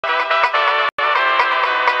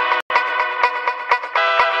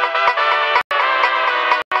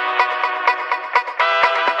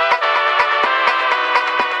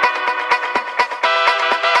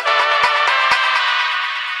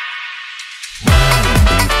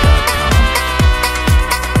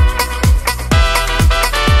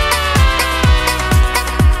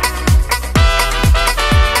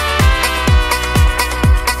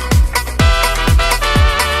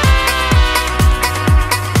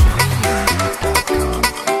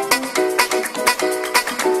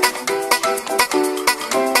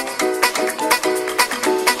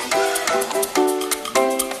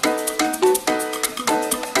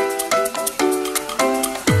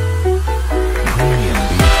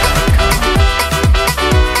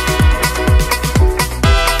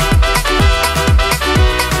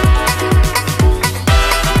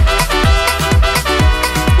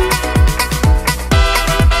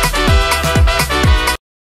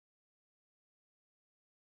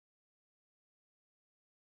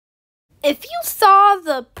If you saw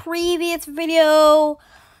the previous video,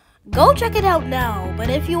 go check it out now.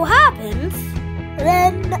 But if you haven't,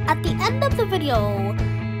 then at the end of the video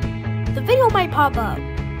might pop up.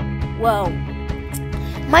 Well,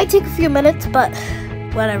 might take a few minutes, but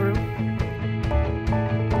whatever.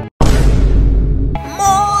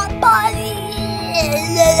 More money!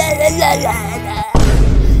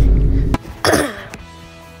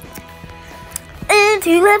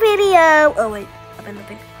 Into the video. Oh wait, I'm in the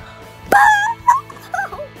video.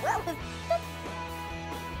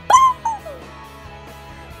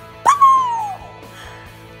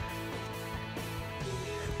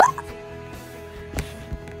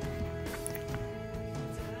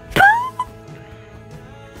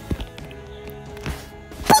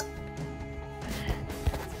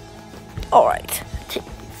 Alright, take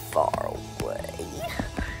me far away.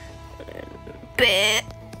 Bit.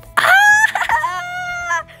 I'm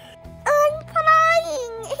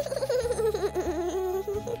flying.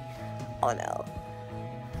 Oh no.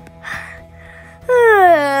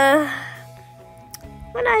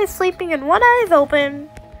 One eye is sleeping and one eye is open.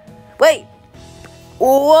 Wait.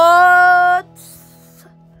 What?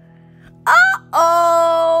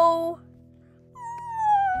 Uh-oh.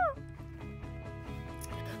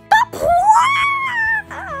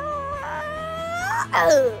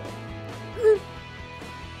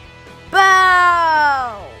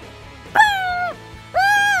 Bow! Bow!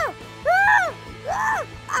 Ow!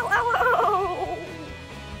 Ow! Ow!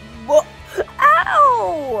 Whoa!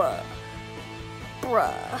 Ow!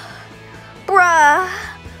 Bruh!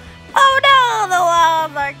 Oh no! The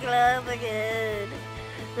walls are closing in.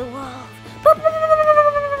 The walls.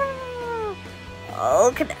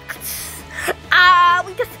 Oh, connect. Ah,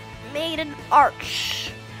 we just made an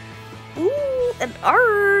arch. Ooh, an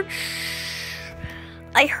arch.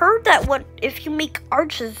 I heard that if you make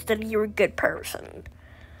arches, then you're a good person.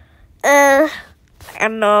 I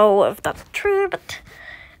don't know if that's true, but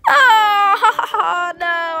oh no,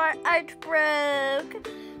 our arch broke.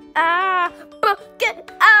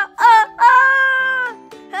 Get out!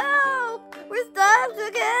 Help! We're stuck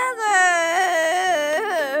together.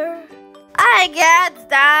 I can't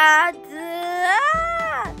stand.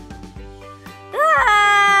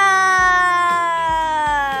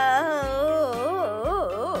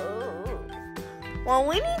 Well,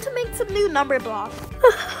 we need to make some new number blocks.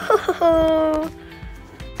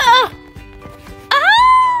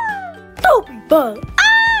 Don't be bugged.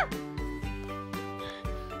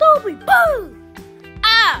 Don't be bugged.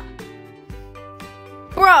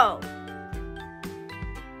 Bro.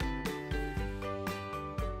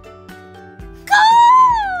 Go!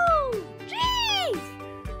 Jeez!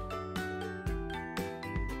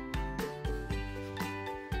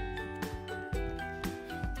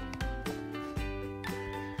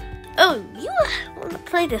 Oh, you want to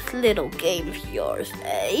play this little game of yours,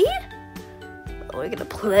 eh? Well, we're gonna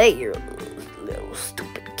play your little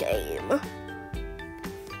stupid game.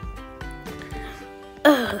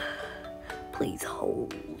 Please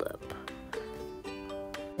hold up.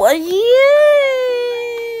 What you?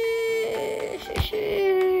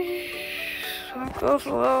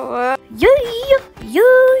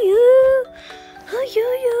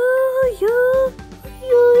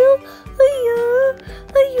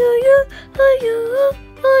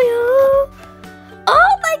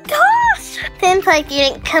 Oh my gosh! Since I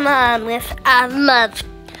didn't come on with as much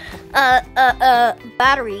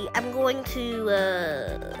battery, I'm going to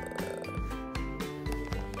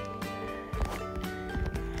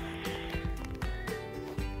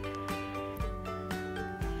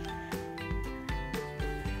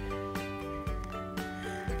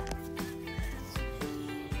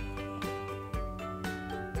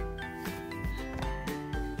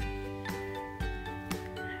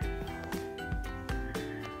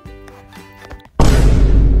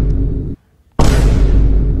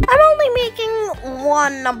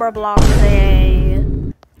one number block today,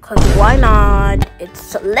 cause why not?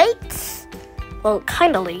 It's late, well,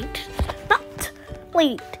 kind of late, not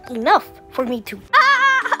late enough for me to.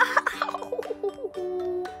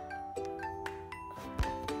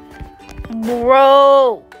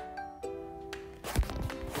 Bro.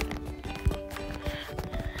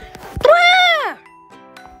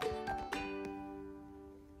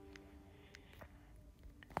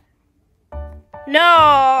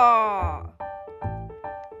 No.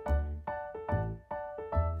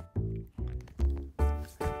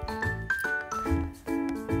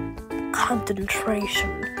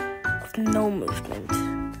 Concentration of no movement.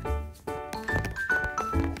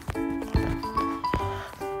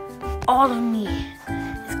 All of me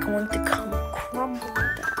is going to come crumbling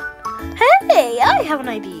down. Hey, I have an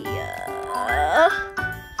idea.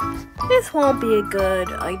 This won't be a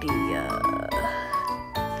good idea.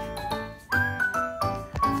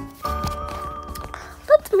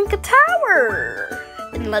 Let's make a tower.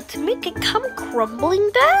 And let's make it come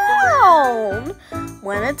crumbling down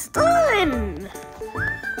when it's done.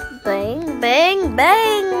 Bang, bang,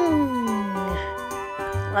 bang.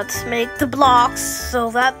 Let's make the blocks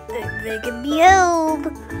so that they can be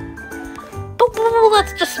held.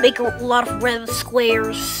 Let's just make a lot of red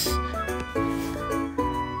squares.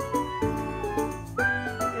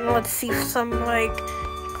 Let's see if some, like,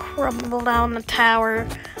 crumble down the tower.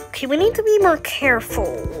 Okay, we need to be more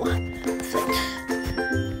careful.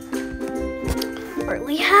 Alright,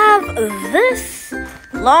 we have this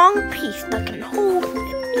long piece that can hold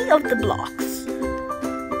any of the blocks.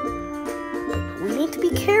 We need to be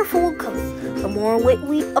careful because the more weight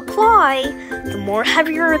we apply, the more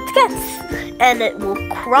heavier it gets. And it will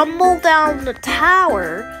crumble down the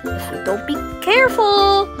tower if we don't be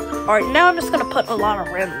careful. Alright, now I'm just gonna put a lot of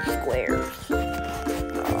red squares.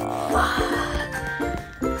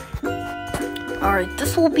 Alright,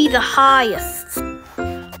 this will be the highest.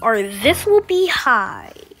 Alright, this will be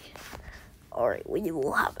high. Alright, we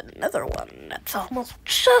will have another one that's almost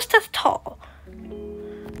just as tall.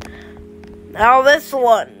 Now this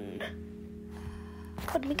one.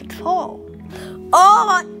 Could make it tall. Oh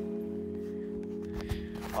my!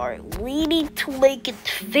 Alright, we need to make it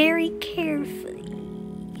very carefully.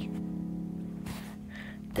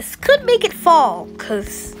 This could make it fall,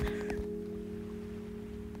 cause...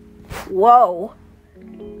 Whoa.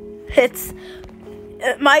 It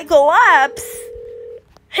might collapse.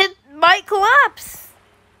 It might collapse.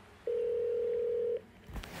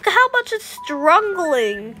 Look at how much it's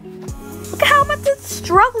struggling. Look at how much it's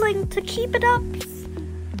struggling to keep it up.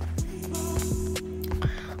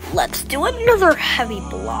 Let's do another heavy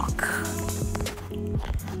block.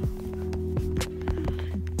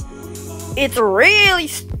 It's really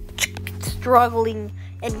struggling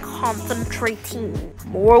and concentrating.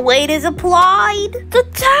 More weight is applied. The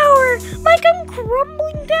tower might come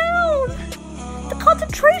crumbling down. The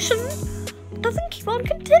concentration doesn't keep on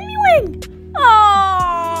continuing.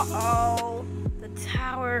 Oh, the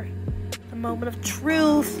tower, the moment of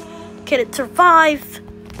truth. Can it survive?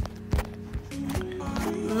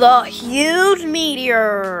 The huge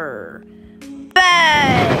meteor.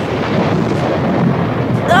 Bang!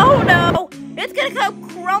 Oh no! It's gonna come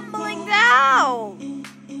crumbling down!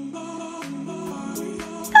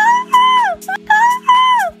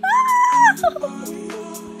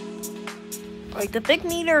 Alright, the big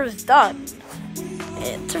meteor is done.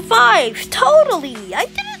 It survived, totally! I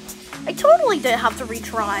totally didn't have to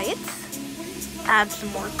retry it. Add some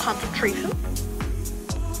more concentration.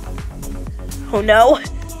 Oh no! It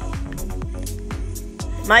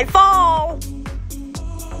might fall!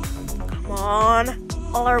 Come on.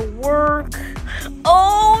 All our work.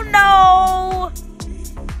 Oh no!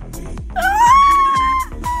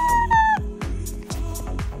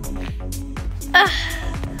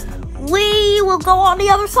 We will go on the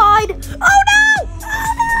other side. Oh no!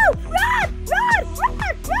 Oh no! Run! Run! Run!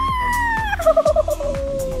 Run!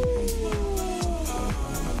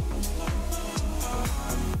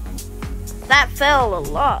 That fell a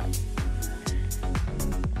lot.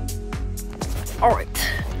 Alright.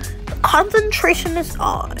 Concentration is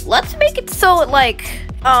on. Let's make it so it like,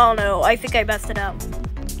 oh no, I think I messed it up.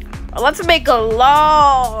 Let's make a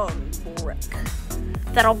long brick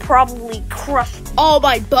that'll probably crush all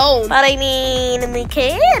my bones. But I mean, we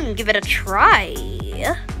can give it a try.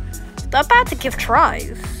 It's not bad to give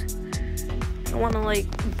tries. I want to like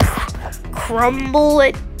crumble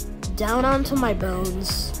it down onto my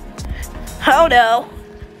bones. Oh no.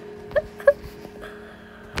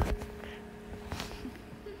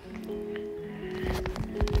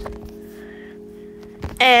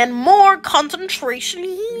 And more concentration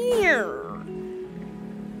here.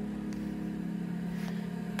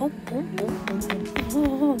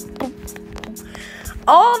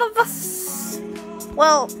 All of us,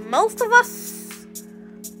 well, most of us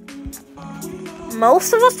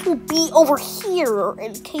will be over here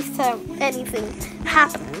in case anything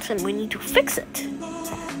happens and we need to fix it.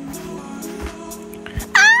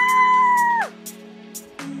 Ah!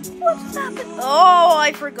 What just happened? Oh,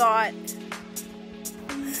 I forgot.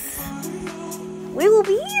 We will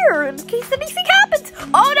be here in case anything happens.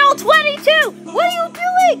 Oh no, 22! What are you